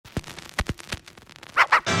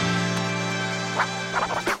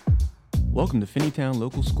Welcome to Finneytown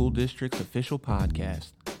Local School District's official podcast,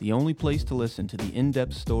 the only place to listen to the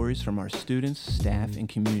in-depth stories from our students, staff, and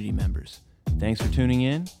community members. Thanks for tuning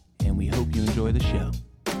in, and we hope you enjoy the show.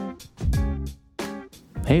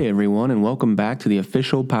 Hey everyone, and welcome back to the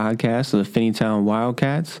official podcast of the Finneytown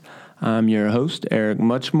Wildcats. I'm your host, Eric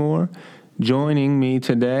Muchmore. Joining me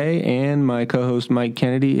today and my co-host Mike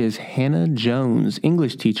Kennedy is Hannah Jones,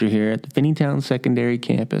 English teacher here at the Finneytown Secondary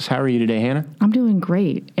Campus. How are you today, Hannah? I'm doing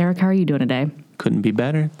great. Eric, how are you doing today? Couldn't be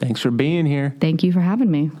better. Thanks for being here. Thank you for having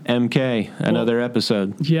me. MK, another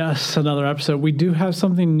episode. Yes, another episode. We do have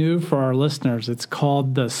something new for our listeners. It's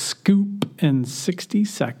called The Scoop in 60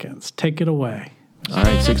 Seconds. Take it away. All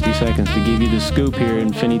right, 60 seconds to give you the scoop here in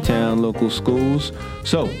Finneytown Local Schools.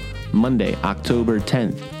 So, Monday, October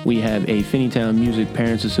 10th, we have a Finneytown Music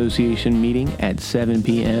Parents Association meeting at 7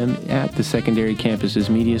 p.m. at the secondary campus's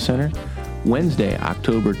media center. Wednesday,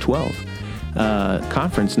 October 12th,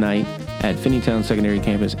 conference night at Finneytown Secondary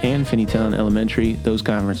Campus and Finneytown Elementary. Those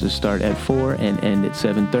conferences start at 4 and end at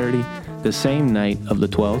 7:30. The same night of the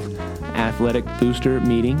 12th, athletic booster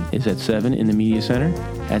meeting is at 7 in the media center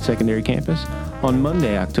at secondary campus. On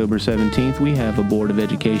Monday, October 17th, we have a Board of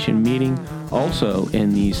Education meeting also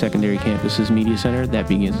in the secondary campus's media center. That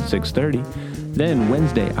begins at 6:30. Then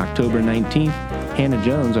Wednesday, October 19th, Hannah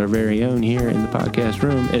Jones, our very own here in the podcast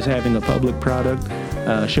room, is having a public product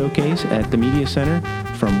showcase at the media center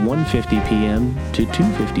from 1:50 p.m. to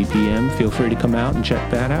 2:50 p.m. Feel free to come out and check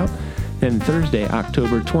that out. Then Thursday,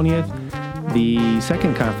 October 20th, the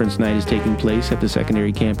second conference night is taking place at the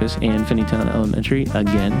secondary campus and Finneytown Elementary,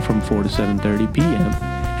 again from 4 to 7:30 p.m.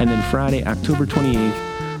 And then Friday, October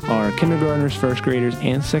 28th, our kindergartners, first graders,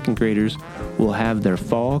 and second graders will have their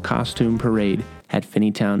fall costume parade at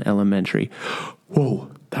Finneytown Elementary. Whoa,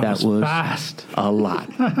 that was fast. A lot.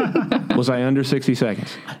 Was I under 60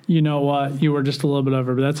 seconds? You know what? You were just a little bit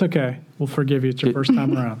over, but that's okay. We'll forgive you. It's your first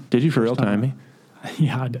time around. Did you for real time me?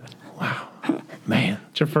 Yeah, I did. Wow. Man.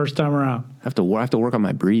 It's your first time around. I have to work on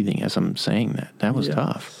my breathing as I'm saying that. That was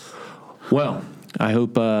tough. Well, I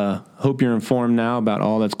hope you're informed now about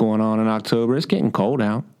all that's going on in October. It's getting cold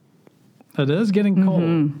out. It is getting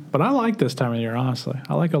cold, but I like this time of year, honestly.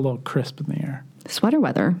 I like a little crisp in the air. Sweater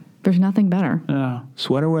weather. There's nothing better. Yeah.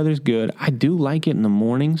 Sweater weather's good. I do like it in the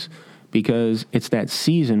mornings because it's that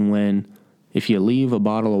season when if you leave a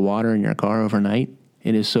bottle of water in your car overnight,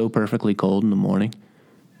 it is so perfectly cold in the morning.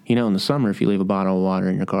 You know, in the summer, if you leave a bottle of water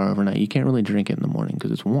in your car overnight, you can't really drink it in the morning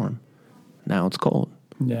because it's warm. Now it's cold.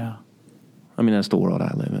 Yeah. I mean, that's the world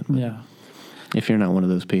I live in. Yeah. If you're not one of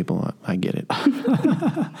those people, I get it.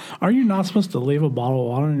 Are you not supposed to leave a bottle of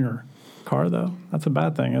water in your car, though? That's a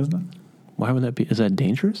bad thing, isn't it? Why would that be? Is that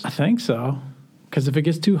dangerous? I think so. Because if it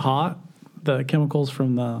gets too hot, the chemicals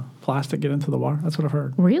from the plastic get into the water. That's what I've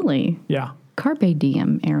heard. Really? Yeah. Carpe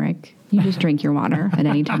diem, Eric. You just drink your water at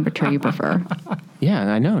any temperature you prefer.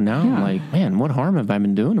 Yeah, I know. Now I'm like, man, what harm have I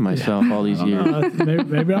been doing to myself all these years?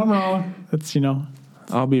 Maybe I'm wrong. It's,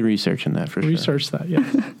 I'll be researching that for sure. Research that,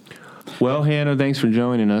 yes. Well, Hannah, thanks for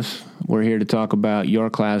joining us. We're here to talk about your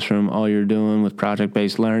classroom, all you're doing with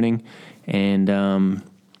project-based learning. And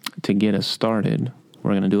to get us started,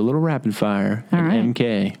 we're going to do a little rapid fire. All right. And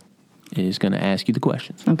MK is going to ask you the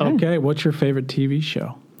questions. Okay. What's your favorite TV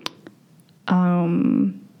show?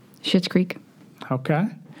 Schitt's Creek. Okay.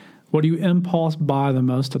 What do you impulse buy the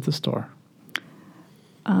most at the store?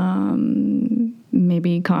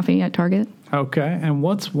 Maybe coffee at Target. Okay. And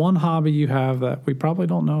what's one hobby you have that we probably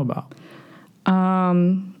don't know about?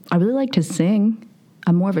 I really like to sing.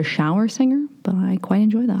 I'm more of a shower singer, but I quite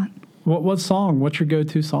enjoy that. What song? What's your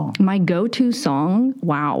go-to song? My go-to song?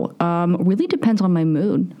 Wow. Really depends on my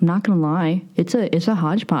mood. I'm not going to lie. It's a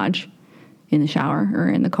hodgepodge in the shower or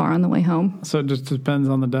in the car on the way home. So it just depends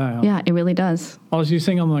on the day. Huh? Yeah, it really does. Oh, so you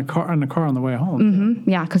sing in the car on the way home? Mm-hmm.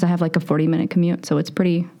 Yeah, because I have like a 40-minute commute, so it's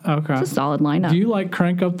pretty. Okay. It's a solid lineup. Do you like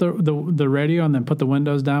crank up the radio and then put the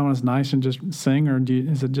windows down when it's nice and just sing, or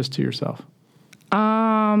is it just to yourself?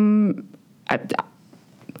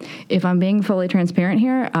 If I'm being fully transparent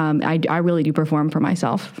here, I really do perform for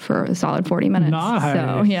myself for a solid 40 minutes. Nice.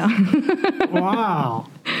 So, yeah. Wow.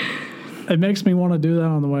 It makes me want to do that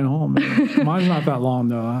on the way home. Mine's not that long,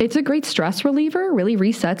 though. It's a great stress reliever. Really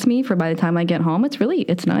resets me for by the time I get home.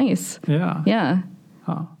 It's nice. Yeah. Yeah.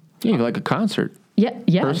 Huh. Yeah, like a concert. Yeah.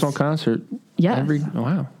 Yes. Personal concert. Yes.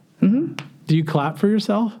 Wow. Mm-hmm. Do you clap for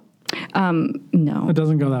yourself? No. It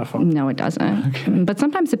doesn't go that far. No, it doesn't. Okay. But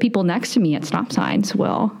sometimes the people next to me at stop signs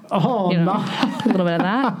will. Oh, no. A little bit of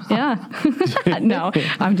that. Yeah. No,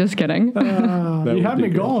 I'm just kidding. You had me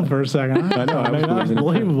going for a second. I know. That's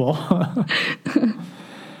unbelievable.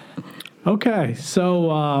 Okay.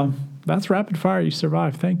 So that's rapid fire. You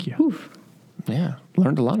survived. Thank you. Oof. Yeah,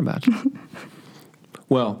 learned a lot about you.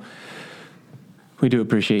 Well, we do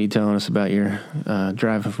appreciate you telling us about your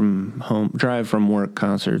drive from work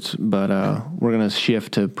concerts, but we're going to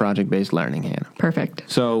shift to project-based learning, Hannah. Perfect.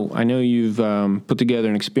 So I know you've put together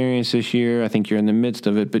an experience this year. I think you're in the midst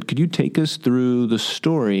of it, but could you take us through the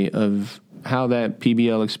story of how that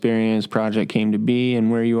PBL experience project came to be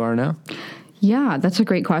and where you are now? Yeah, that's a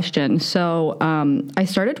great question. So I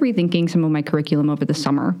started rethinking some of my curriculum over the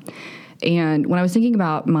summer. And when I was thinking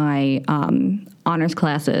about my honors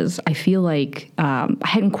classes, I feel like I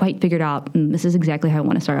hadn't quite figured out this is exactly how I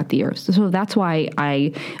want to start out the year. So that's why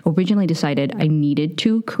I originally decided I needed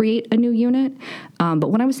to create a new unit. But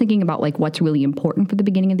when I was thinking about like what's really important for the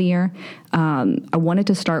beginning of the year, I wanted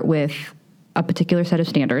to start with a particular set of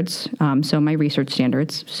standards, so my research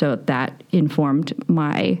standards. So that informed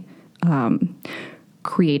my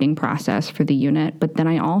creating process for the unit. But then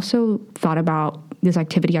I also thought about this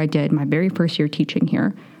activity I did my very first year teaching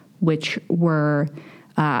here, which were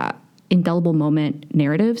indelible moment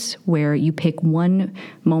narratives, where you pick one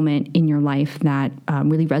moment in your life that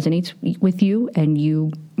really resonates with you and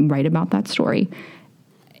you write about that story.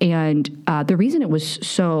 And the reason it was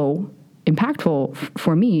so impactful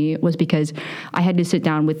for me was because I had to sit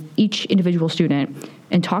down with each individual student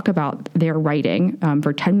and talk about their writing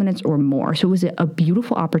for 10 minutes or more. So it was a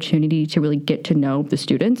beautiful opportunity to really get to know the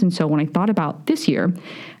students. And so when I thought about this year,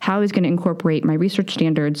 how I was going to incorporate my research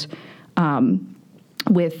standards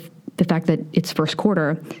with the fact that it's first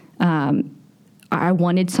quarter, I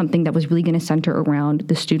wanted something that was really going to center around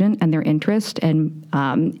the student and their interest, and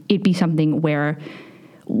it be something where,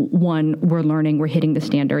 one, we're learning, we're hitting the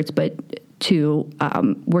standards, but two,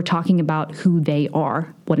 we're talking about who they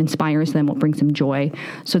are, what inspires them, what brings them joy.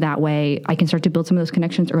 So that way I can start to build some of those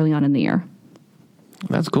connections early on in the year.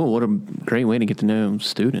 That's cool. What a great way to get to know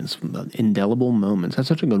students. Indelible moments. That's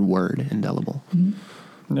such a good word, indelible.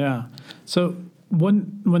 Mm-hmm. Yeah. So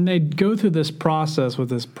when they go through this process with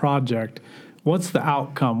this project, what's the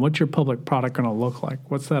outcome? What's your public product going to look like?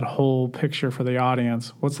 What's that whole picture for the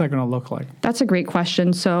audience? What's that going to look like? That's a great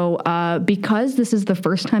question. So because this is the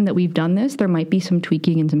first time that we've done this, there might be some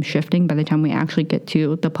tweaking and some shifting by the time we actually get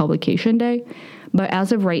to the publication day. But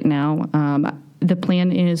as of right now, the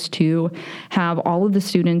plan is to have all of the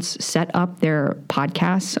students set up their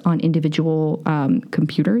podcasts on individual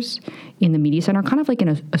computers in the media center, kind of like in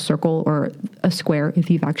a circle or a square. If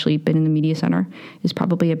you've actually been in the media center, is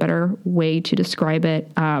probably a better way to describe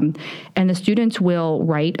it. And the students will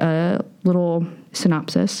write a little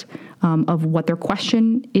synopsis of what their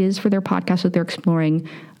question is for their podcast that they're exploring,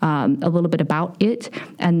 a little bit about it.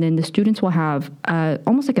 And then the students will have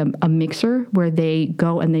almost like a mixer where they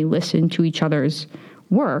go and they listen to each other's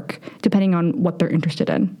work, depending on what they're interested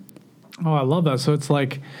in. Oh, I love that. So it's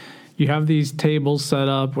like you have these tables set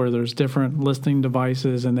up where there's different listening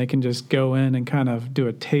devices, and they can just go in and kind of do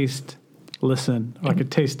a taste listen, like a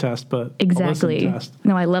taste test, but exactly. A listen test.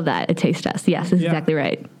 No, I love that. A taste test. Yes, that's exactly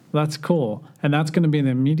right. That's cool. And that's going to be in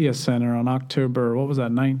the Media Center on October, what was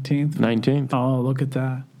that, 19th? 19th. Oh, look at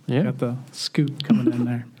that. Yeah. Got the scoop coming in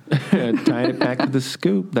there. Tying it back to the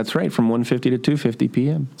scoop. That's right, from 1:50 to 2:50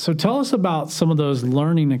 p.m. So tell us about some of those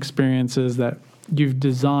learning experiences that you've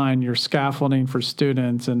designed, your scaffolding for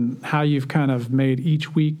students, and how you've kind of made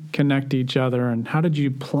each week connect each other, and how did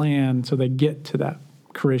you plan so they get to that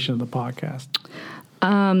creation of the podcast?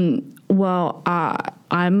 Well,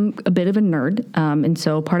 I'm a bit of a nerd, and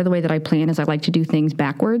so part of the way that I plan is I like to do things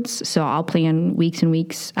backwards. So I'll plan weeks and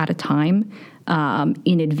weeks at a time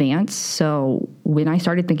in advance. So when I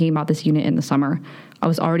started thinking about this unit in the summer, I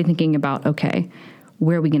was already thinking about, okay,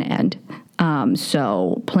 where are we going to end?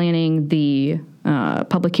 So planning the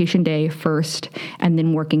publication day first and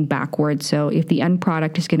then working backwards. So if the end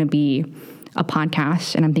product is going to be a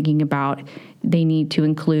podcast, and I'm thinking about they need to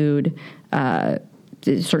include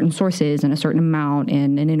certain sources and a certain amount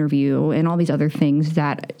and an interview and all these other things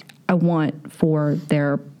that I want for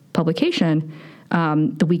their publication,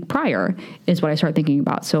 the week prior is what I start thinking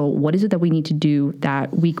about. So what is it that we need to do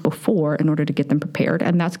that week before in order to get them prepared?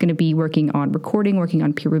 And that's going to be working on recording, working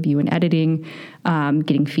on peer review and editing,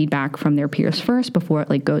 getting feedback from their peers first before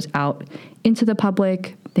it goes out into the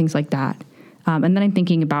public, things like that. And then I'm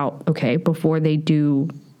thinking about, okay, before they do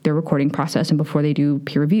their recording process and before they do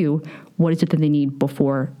peer review, what is it that they need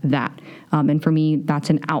before that? And for me, that's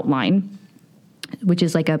an outline, which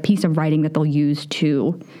is like a piece of writing that they'll use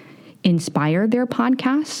to inspire their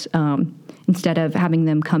podcasts, instead of having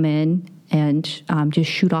them come in and just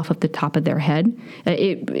shoot off of the top of their head.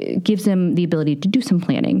 It gives them the ability to do some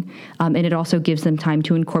planning, and it also gives them time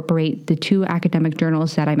to incorporate the 2 academic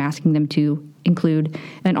journals that I'm asking them to include,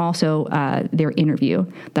 and also their interview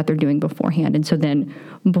that they're doing beforehand. And so then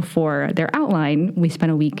before their outline, we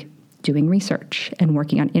spend a week doing research and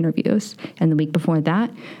working on interviews. And the week before that,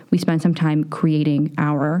 we spend some time creating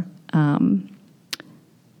our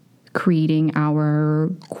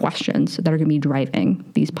questions that are going to be driving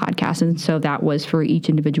these podcasts. And so that was for each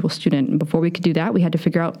individual student. And before we could do that, we had to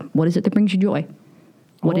figure out, what is it that brings you joy?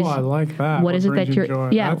 I like that. What is it that you're, joy?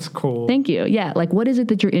 Yeah, that's cool. Thank you. Yeah. Like, what is it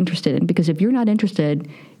that you're interested in? Because if you're not interested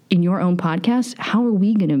in your own podcast, how are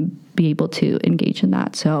we going to be able to engage in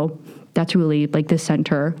that? So that's really like the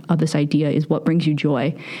center of this idea, is what brings you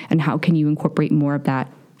joy and how can you incorporate more of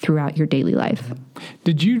that throughout your daily life.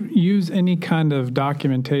 Did you use any kind of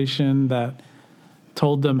documentation that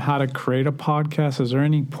told them how to create a podcast? Is there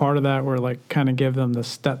any part of that where like kind of give them the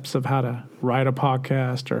steps of how to write a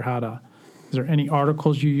podcast, or is there any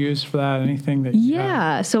articles you use for that? Anything that you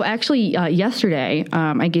have? So actually yesterday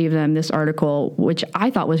I gave them this article, which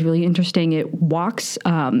I thought was really interesting. It walks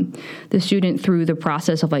the student through the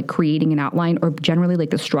process of like creating an outline, or generally like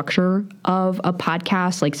the structure of a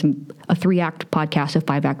podcast, like a 3-act podcast, a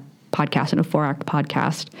 5-act podcast, and a 4-act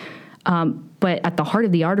podcast. But at the heart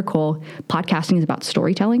of the article, podcasting is about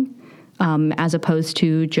storytelling. As opposed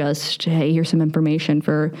to just, hey, here's some information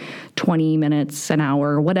for 20 minutes, an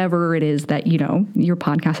hour, whatever it is that, your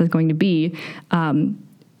podcast is going to be.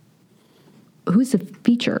 Who's the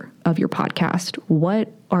feature of your podcast?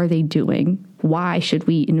 What are they doing? Why should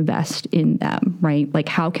we invest in them, right? Like,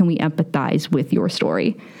 how can we empathize with your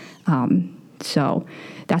story? So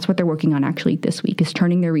that's what they're working on actually this week, is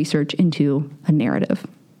turning their research into a narrative.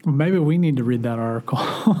 Well, maybe we need to read that article.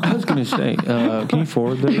 I was going to say, can you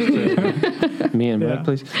forward those to me and Brad,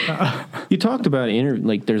 please? You talked about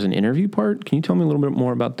there's an interview part. Can you tell me a little bit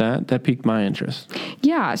more about that? That piqued my interest.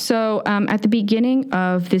 Yeah. So at the beginning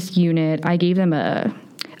of this unit, I gave them a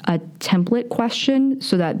template question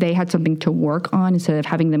so that they had something to work on instead of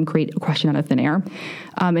having them create a question out of thin air.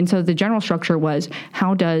 And so the general structure was,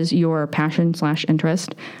 how does your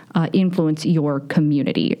passion/interest influence your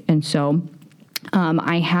community? And so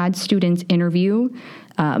I had students interview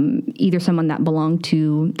either someone that belonged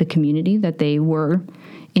to the community that they were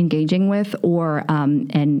engaging with, or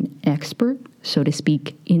an expert, so to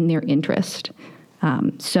speak, in their interest.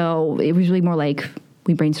 So it was really more like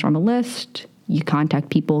we brainstorm a list, you contact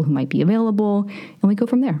people who might be available, and we go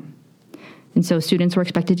from there. And so students were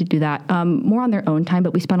expected to do that more on their own time,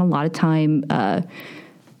 but we spent a lot of time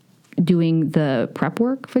doing the prep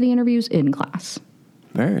work for the interviews in class.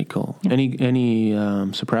 Very cool. Yeah. Any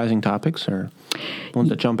surprising topics or ones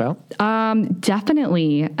that jump out?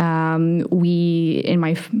 Definitely.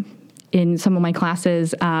 In some of my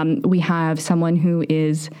classes, we have someone who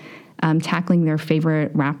is tackling their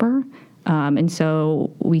favorite rapper. And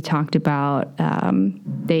so we talked about,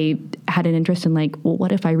 they had an interest in like, well,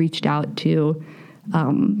 what if I reached out to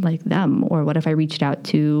like them, or what if I reached out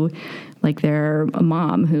to like their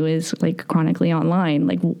mom who is like chronically online?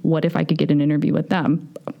 Like, what if I could get an interview with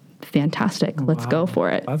them? Fantastic. Let's go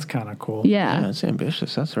for it. That's kind of cool. Yeah. That's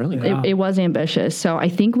ambitious. That's really good. It was ambitious. So I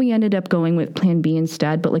think we ended up going with plan B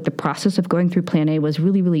instead, but like the process of going through plan A was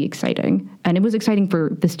really, really exciting. And it was exciting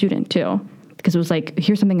for the student too, because it was like,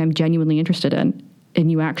 here's something I'm genuinely interested in,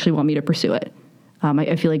 and you actually want me to pursue it.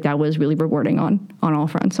 I feel like that was really rewarding on all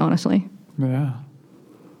fronts, honestly. Yeah.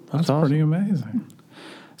 That's awesome. Pretty amazing.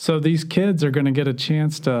 So these kids are going to get a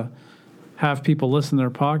chance to have people listen to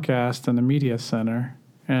their podcast in the media center,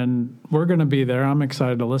 and we're going to be there. I'm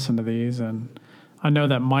excited to listen to these, and I know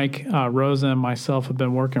that Mike, Rosa, and myself have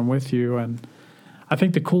been working with you, and I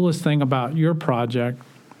think the coolest thing about your project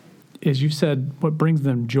is you said what brings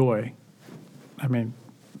them joy. I mean,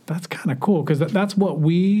 that's kind of cool, because that's what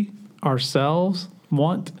we ourselves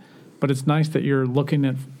want, but it's nice that you're looking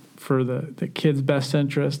at for the kids' best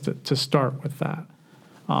interest to start with that.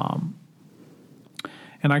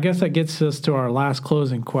 And I guess that gets us to our last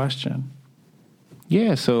closing question.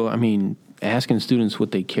 Yeah, so, I mean, asking students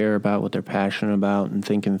what they care about, what they're passionate about, and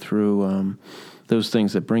thinking through those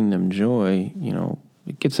things that bring them joy,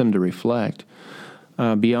 it gets them to reflect.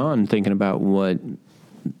 Beyond thinking about what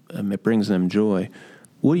it brings them joy,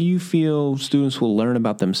 what do you feel students will learn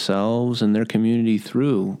about themselves and their community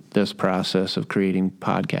through this process of creating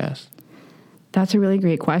podcasts? That's a really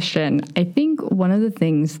great question. I think one of the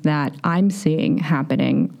things that I'm seeing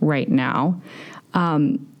happening right now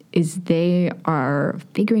is they are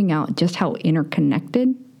figuring out just how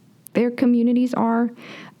interconnected their communities are.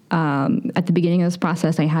 At the beginning of this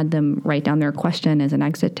process, I had them write down their question as an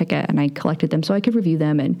exit ticket, and I collected them so I could review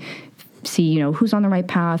them and see, who's on the right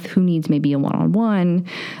path, who needs maybe a one-on-one.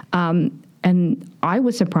 And I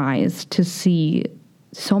was surprised to see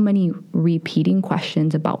so many repeating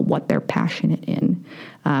questions about what they're passionate in,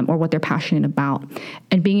 or what they're passionate about.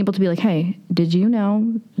 And being able to be like, hey, did you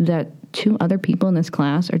know that 2 other people in this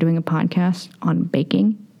class are doing a podcast on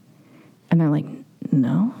baking? And they're like,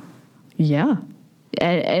 no. Yeah.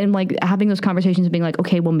 And like having those conversations and being like,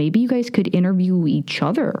 okay, well, maybe you guys could interview each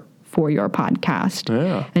other for your podcast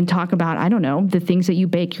and talk about, I don't know, the things that you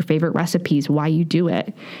bake, your favorite recipes, why you do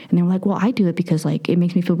it. And they were like, well, I do it because like it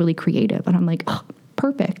makes me feel really creative. And I'm like, oh,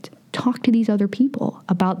 perfect. Talk to these other people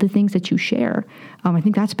about the things that you share. I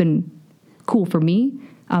think that's been cool for me.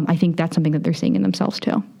 I think that's something that they're seeing in themselves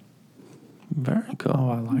too. Very cool. Oh,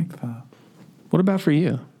 I like that. What about for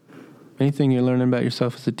you? Anything you're learning about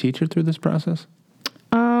yourself as a teacher through this process?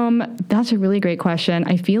 That's a really great question.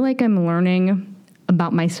 I feel like I'm learning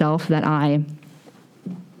about myself that I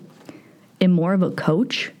am more of a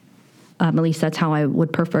coach. At least that's how I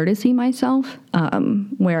would prefer to see myself.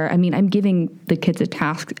 Where, I'm giving the kids a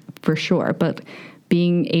task for sure, but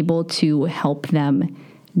being able to help them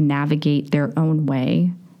navigate their own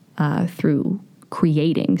way through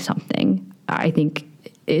creating something, I think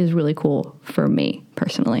is really cool for me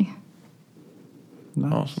personally.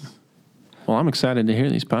 Nice. Awesome. Well, I'm excited to hear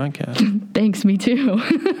these podcasts. Thanks, me too.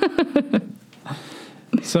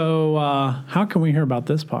 So how can we hear about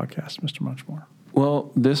this podcast, Mr. Muchmore?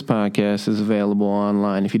 Well, this podcast is available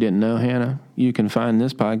online. If you didn't know, Hannah, you can find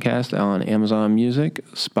this podcast on Amazon Music,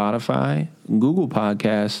 Spotify, Google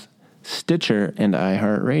Podcasts, Stitcher, and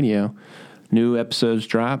iHeartRadio. New episodes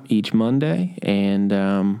drop each Monday, and,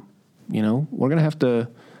 we're going to have to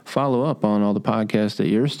follow up on all the podcasts that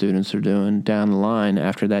your students are doing down the line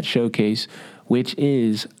after that showcase, which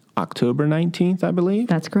is October 19th, I believe.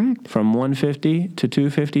 That's correct. From 1:50 to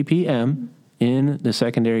 2:50 p.m. in the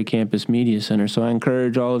Secondary Campus Media Center. So I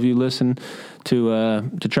encourage all of you listen to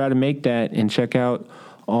try to make that and check out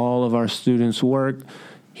all of our students' work,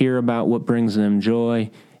 hear about what brings them joy,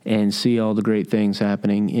 and see all the great things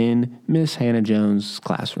happening in Miss Hannah Jones'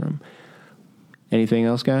 classroom. Anything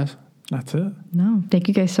else, guys? That's it. No, thank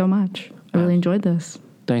you guys so much. I really enjoyed this.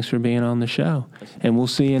 Thanks for being on the show. And we'll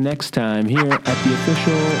see you next time here at the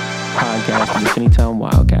official podcast of the Finneytown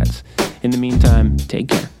Wildcats. In the meantime, take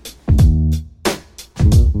care.